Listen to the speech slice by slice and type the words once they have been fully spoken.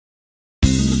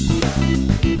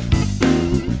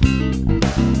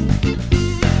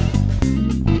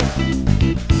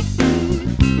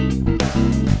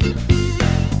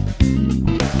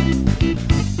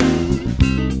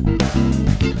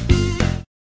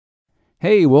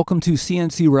Hey, welcome to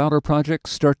CNC Router Project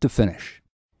Start to Finish.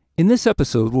 In this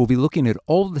episode, we'll be looking at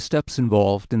all of the steps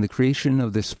involved in the creation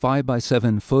of this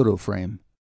 5x7 photo frame.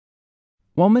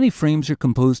 While many frames are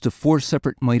composed of 4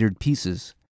 separate mitered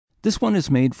pieces, this one is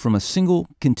made from a single,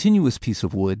 continuous piece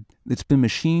of wood that's been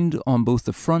machined on both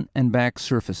the front and back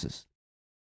surfaces.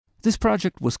 This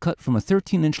project was cut from a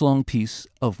 13-inch long piece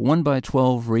of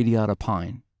 1x12 radiata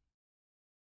pine.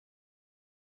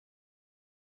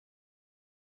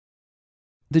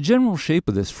 The general shape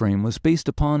of this frame was based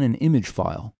upon an image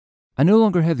file. I no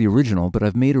longer have the original, but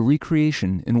I've made a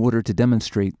recreation in order to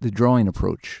demonstrate the drawing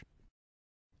approach.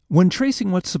 When tracing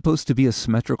what's supposed to be a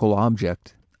symmetrical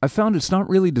object, I found it's not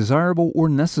really desirable or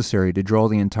necessary to draw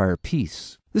the entire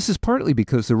piece. This is partly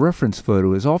because the reference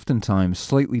photo is oftentimes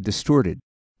slightly distorted.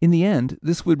 In the end,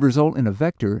 this would result in a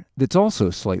vector that's also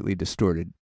slightly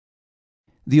distorted.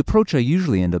 The approach I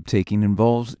usually end up taking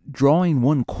involves drawing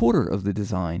 1/4 of the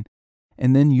design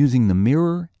and then using the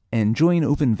mirror and join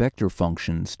open vector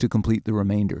functions to complete the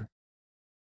remainder.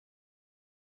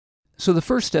 So the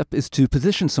first step is to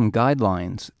position some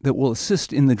guidelines that will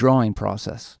assist in the drawing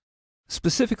process.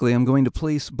 Specifically, I'm going to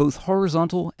place both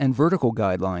horizontal and vertical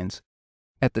guidelines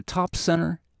at the top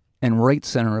center and right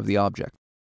center of the object.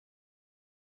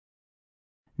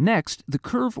 Next, the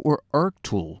curve or arc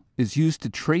tool is used to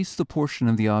trace the portion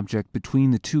of the object between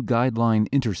the two guideline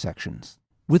intersections.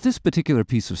 With this particular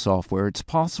piece of software, it's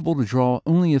possible to draw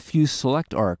only a few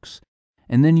select arcs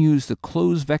and then use the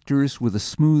close vectors with a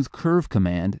smooth curve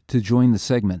command to join the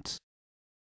segments.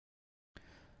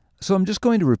 So I'm just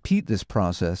going to repeat this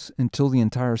process until the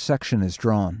entire section is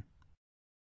drawn.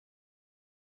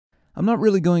 I'm not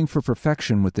really going for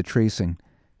perfection with the tracing,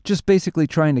 just basically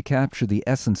trying to capture the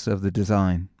essence of the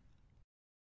design.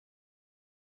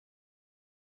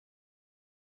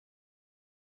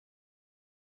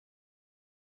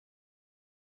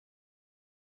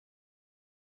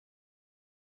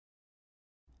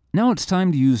 Now it's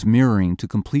time to use mirroring to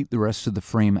complete the rest of the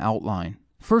frame outline.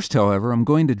 First, however, I'm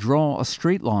going to draw a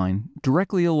straight line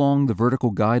directly along the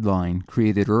vertical guideline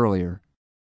created earlier.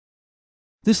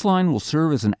 This line will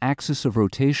serve as an axis of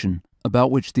rotation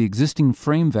about which the existing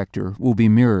frame vector will be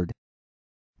mirrored.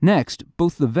 Next,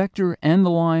 both the vector and the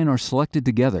line are selected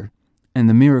together and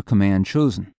the mirror command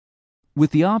chosen.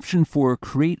 With the option for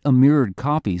Create a Mirrored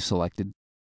Copy selected,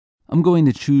 I'm going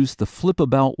to choose the Flip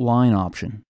About Line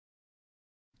option.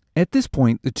 At this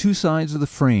point, the two sides of the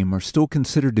frame are still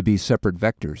considered to be separate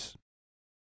vectors.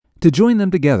 To join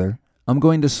them together, I'm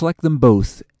going to select them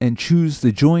both and choose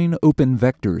the Join Open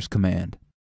Vectors command.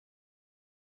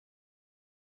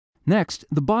 Next,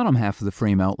 the bottom half of the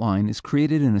frame outline is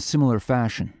created in a similar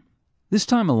fashion. This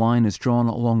time a line is drawn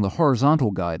along the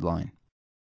horizontal guideline.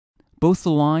 Both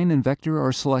the line and vector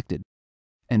are selected,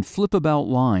 and Flip About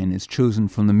Line is chosen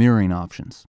from the mirroring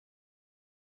options.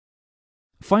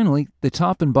 Finally, the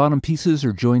top and bottom pieces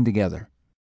are joined together.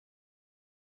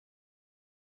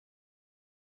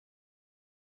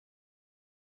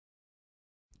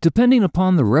 Depending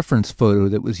upon the reference photo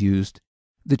that was used,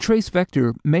 the trace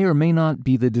vector may or may not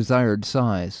be the desired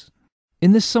size.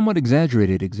 In this somewhat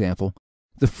exaggerated example,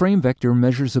 the frame vector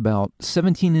measures about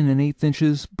 17 1/8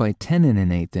 inches by 10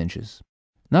 1/8 inches.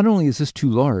 Not only is this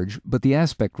too large, but the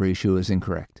aspect ratio is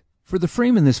incorrect. For the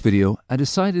frame in this video, I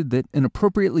decided that an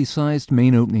appropriately sized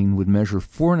main opening would measure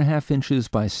 4.5 inches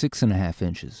by 6.5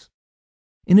 inches.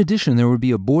 In addition, there would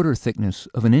be a border thickness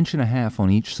of 1.5 inches on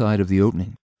each side of the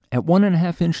opening. At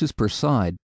 1.5 inches per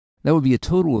side, that would be a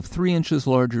total of 3 inches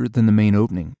larger than the main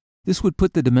opening. This would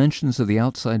put the dimensions of the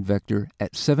outside vector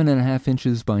at 7.5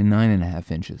 inches by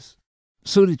 9.5 inches.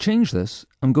 So to change this,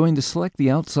 I'm going to select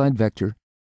the outside vector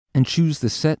and choose the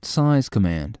Set Size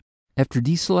command. After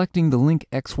deselecting the Link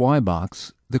XY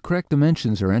box, the correct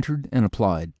dimensions are entered and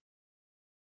applied.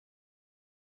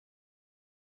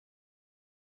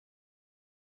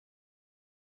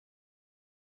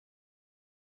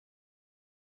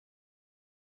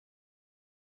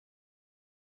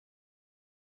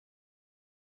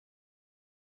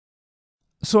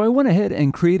 So I went ahead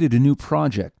and created a new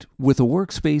project with a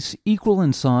workspace equal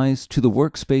in size to the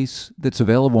workspace that's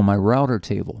available on my router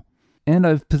table. And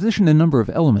I've positioned a number of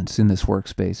elements in this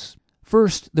workspace.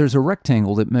 First, there's a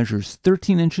rectangle that measures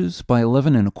 13 inches by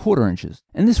 11.25 inches,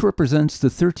 and this represents the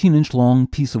 13-inch long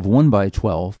piece of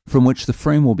 1x12 from which the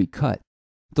frame will be cut.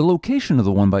 The location of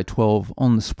the 1x12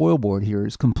 on the spoil board here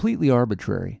is completely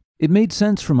arbitrary. It made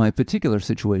sense for my particular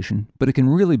situation, but it can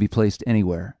really be placed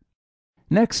anywhere.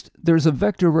 Next, there's a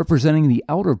vector representing the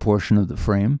outer portion of the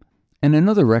frame, and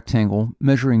another rectangle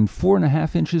measuring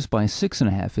 4.5 inches by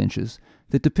 6.5 inches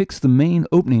that depicts the main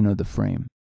opening of the frame.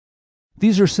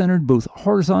 These are centered both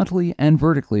horizontally and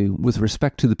vertically with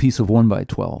respect to the piece of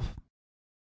 1x12.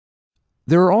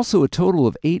 There are also a total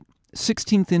of 8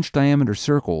 16th-inch diameter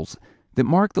circles that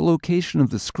mark the location of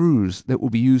the screws that will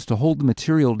be used to hold the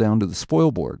material down to the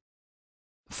spoil board.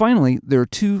 Finally, there are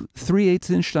 2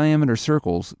 3/8-inch diameter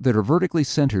circles that are vertically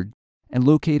centered and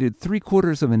located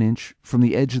 3/4 of an inch from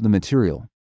the edge of the material.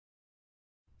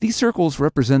 These circles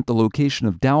represent the location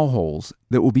of dowel holes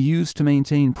that will be used to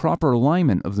maintain proper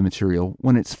alignment of the material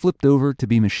when it's flipped over to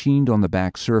be machined on the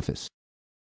back surface.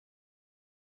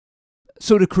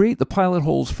 So to create the pilot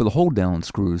holes for the hold-down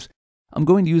screws, I'm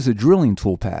going to use a drilling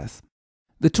toolpath.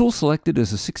 The tool selected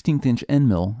is a 16th-inch end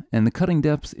mill, and the cutting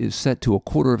depth is set to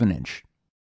 1/4 of an inch.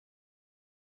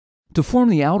 To form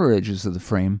the outer edges of the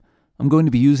frame, I'm going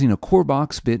to be using a core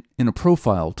box bit in a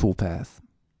profile toolpath.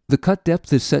 The cut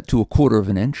depth is set to 1/4 of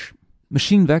an inch,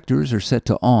 machine vectors are set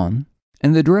to on,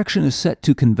 and the direction is set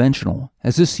to conventional,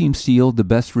 as this seems to yield the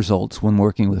best results when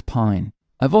working with pine.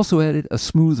 I've also added a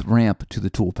smooth ramp to the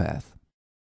toolpath.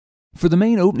 For the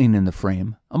main opening in the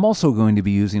frame, I'm also going to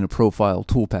be using a profile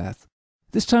toolpath.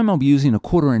 This time I'll be using a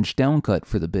 1/4 inch downcut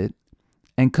for the bit,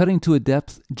 and cutting to a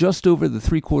depth just over the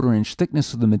 3/4 inch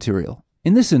thickness of the material.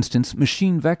 In this instance,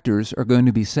 machine vectors are going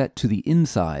to be set to the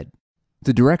inside.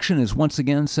 The direction is once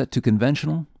again set to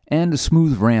conventional, and a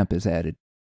smooth ramp is added.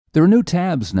 There are no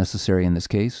tabs necessary in this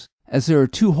case, as there are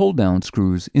 2 hold-down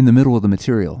screws in the middle of the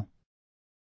material.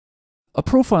 A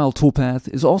profile toolpath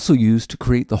is also used to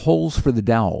create the holes for the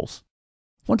dowels.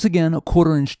 Once again, a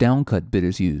 1/4 inch downcut bit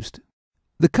is used.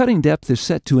 The cutting depth is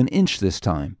set to 1 inch this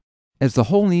time, as the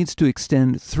hole needs to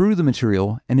extend through the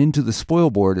material and into the spoil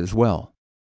board as well.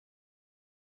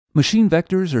 Machine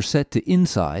vectors are set to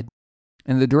inside,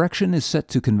 and the direction is set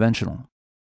to conventional.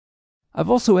 I've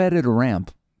also added a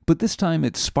ramp, but this time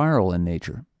it's spiral in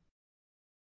nature.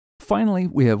 Finally,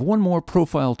 we have one more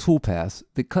profile toolpath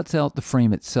that cuts out the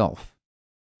frame itself.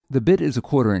 The bit is a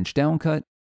 1/4 inch downcut,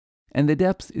 and the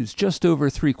depth is just over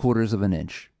 3/4 of an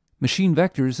inch. Machine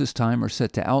vectors this time are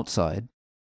set to outside.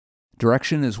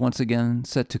 Direction is once again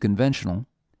set to conventional,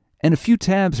 and a few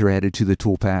tabs are added to the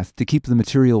toolpath to keep the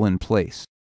material in place.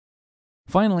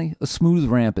 Finally, a smooth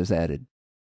ramp is added.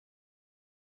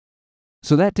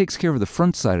 So that takes care of the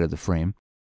front side of the frame.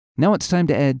 Now it's time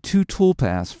to add 2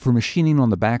 toolpaths for machining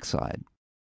on the back side.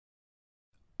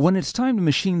 When it's time to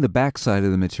machine the back side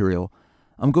of the material,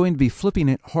 I'm going to be flipping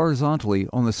it horizontally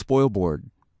on the spoil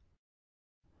board.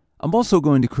 I'm also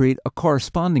going to create a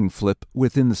corresponding flip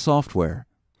within the software.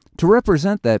 To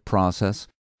represent that process,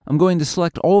 I'm going to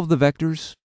select all of the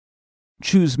vectors,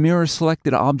 choose Mirror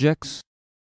Selected Objects,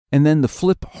 and then the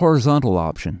Flip Horizontal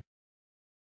option.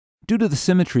 Due to the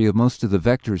symmetry of most of the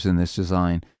vectors in this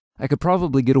design, I could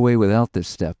probably get away without this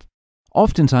step.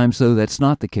 Oftentimes, though, that's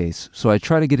not the case, so I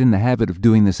try to get in the habit of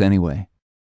doing this anyway.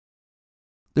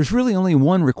 There's really only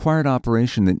one required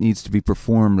operation that needs to be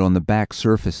performed on the back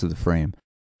surface of the frame,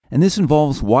 and this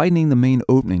involves widening the main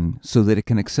opening so that it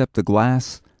can accept the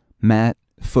glass, matte,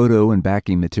 photo, and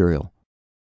backing material.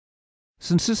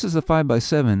 Since this is a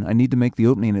 5x7, I need to make the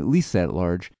opening at least that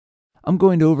large. I'm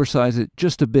going to oversize it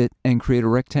just a bit and create a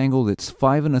rectangle that's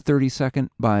 5 1/32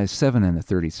 by 7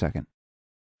 1/32.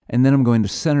 And then I'm going to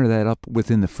center that up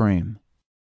within the frame.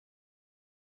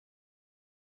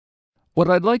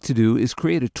 What I'd like to do is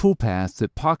create a toolpath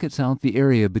that pockets out the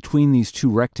area between these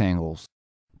 2 rectangles.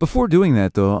 Before doing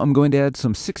that, though, I'm going to add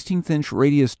some 16th-inch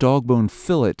radius dogbone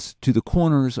fillets to the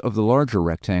corners of the larger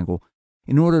rectangle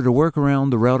in order to work around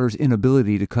the router's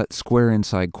inability to cut square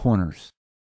inside corners.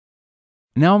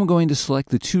 Now I'm going to select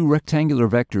the 2 rectangular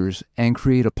vectors and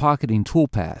create a pocketing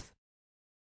toolpath.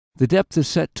 The depth is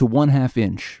set to 1/2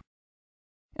 inch.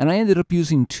 And I ended up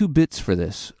using 2 bits for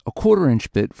this, a 1/4 inch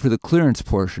bit for the clearance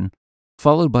portion,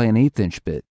 followed by an 1/8 inch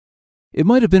bit. It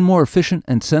might have been more efficient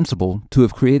and sensible to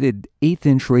have created 1/8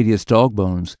 inch radius dog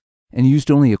bones and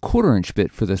used only a 1/4 inch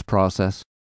bit for this process,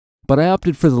 but I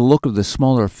opted for the look of the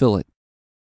smaller fillet.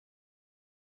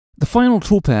 The final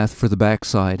toolpath for the back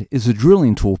side is a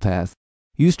drilling toolpath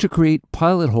used to create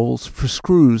pilot holes for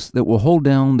screws that will hold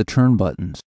down the turn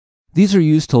buttons. These are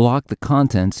used to lock the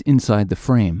contents inside the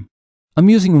frame. I'm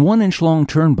using 1-inch long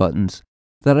turn buttons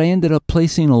that I ended up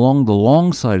placing along the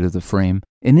long side of the frame,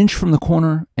 1 inch from the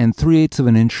corner and 3/8 of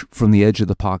an inch from the edge of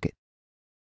the pocket.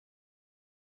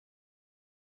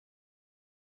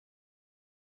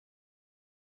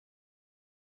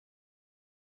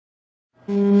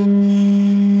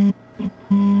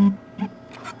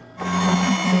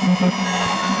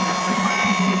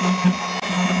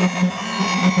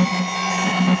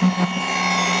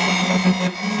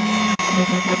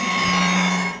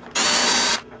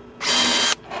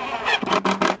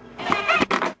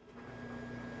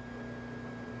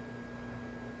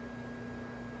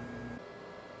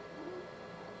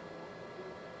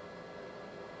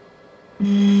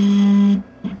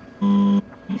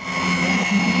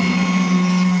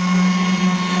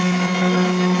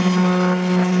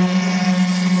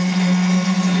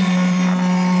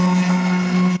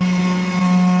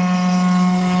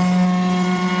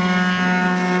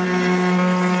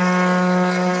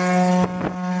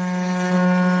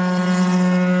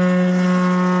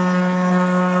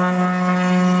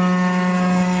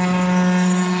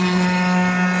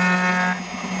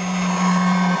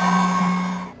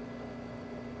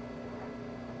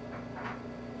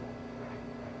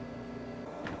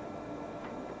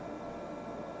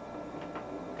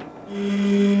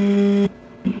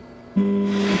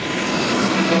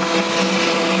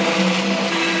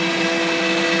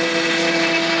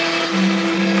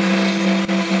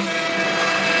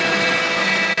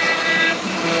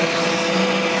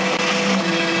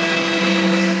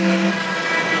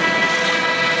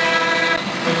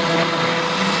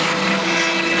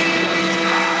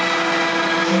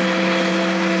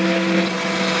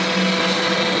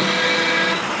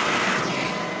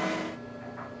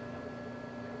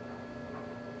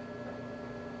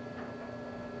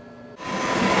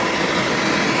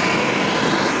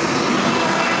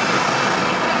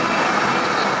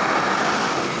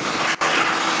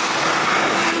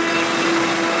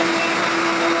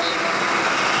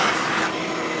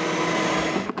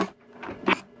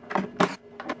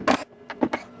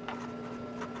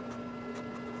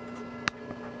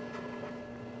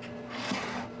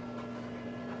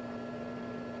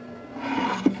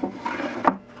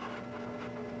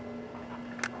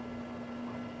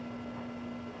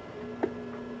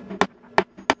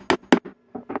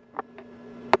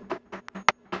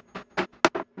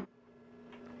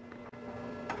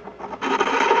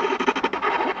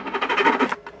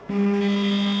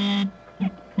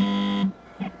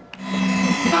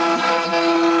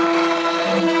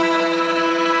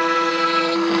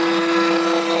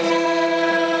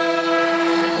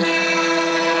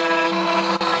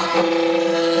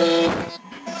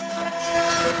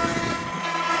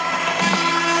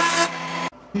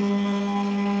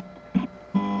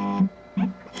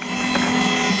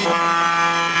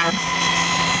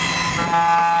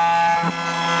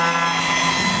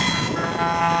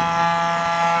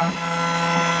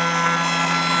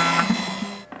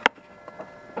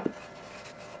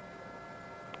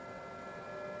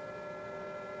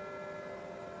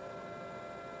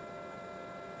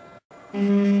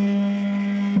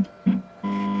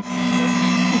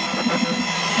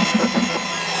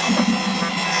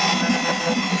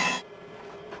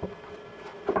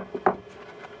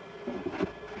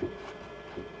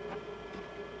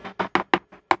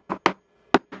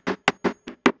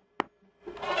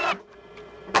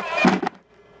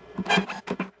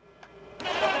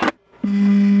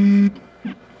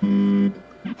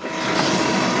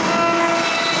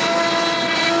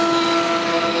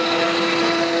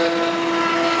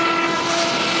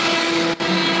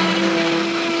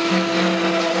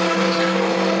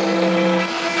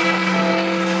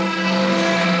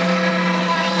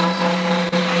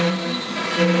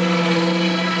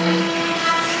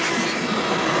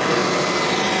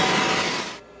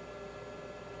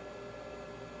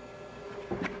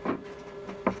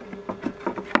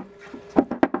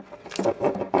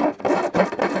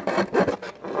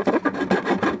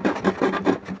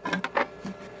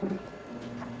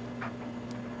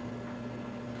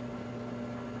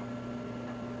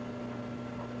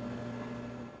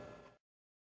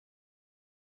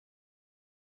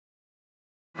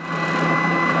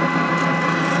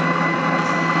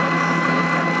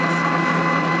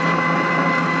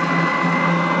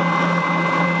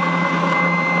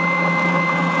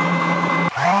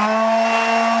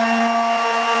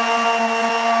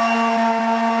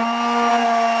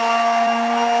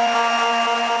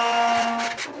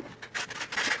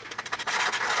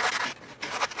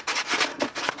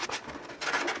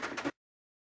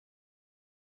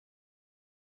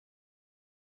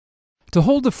 To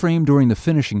hold the frame during the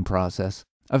finishing process,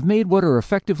 I've made what are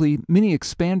effectively mini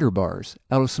expander bars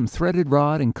out of some threaded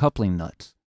rod and coupling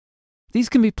nuts. These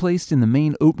can be placed in the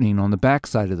main opening on the back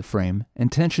side of the frame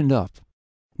and tensioned up.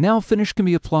 Now finish can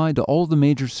be applied to all the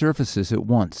major surfaces at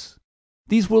once.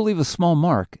 These will leave a small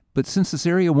mark, but since this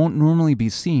area won't normally be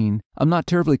seen, I'm not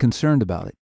terribly concerned about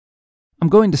it. I'm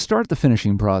going to start the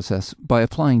finishing process by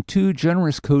applying 2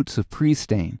 generous coats of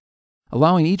pre-stain,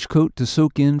 allowing each coat to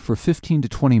soak in for 15 to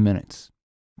 20 minutes.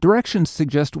 Directions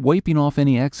suggest wiping off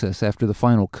any excess after the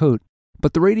final coat,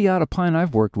 but the radiata pine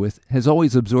I've worked with has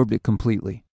always absorbed it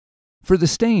completely. For the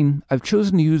stain, I've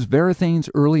chosen to use Varathane's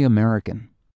Early American.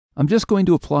 I'm just going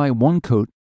to apply 1 coat,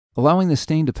 allowing the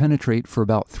stain to penetrate for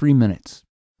about 3 minutes.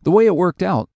 The way it worked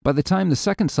out, by the time the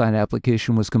second side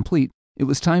application was complete, it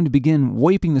was time to begin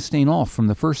wiping the stain off from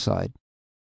the first side.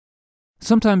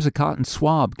 Sometimes a cotton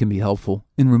swab can be helpful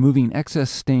in removing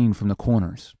excess stain from the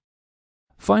corners.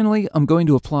 Finally, I'm going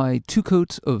to apply 2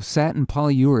 coats of satin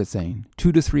polyurethane,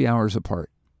 2 to 3 hours apart.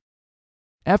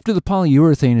 After the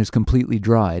polyurethane is completely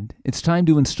dried, it's time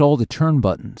to install the turn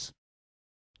buttons.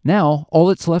 Now, all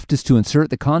that's left is to insert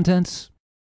the contents,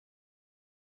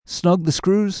 snug the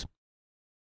screws,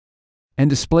 and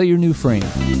display your new frame.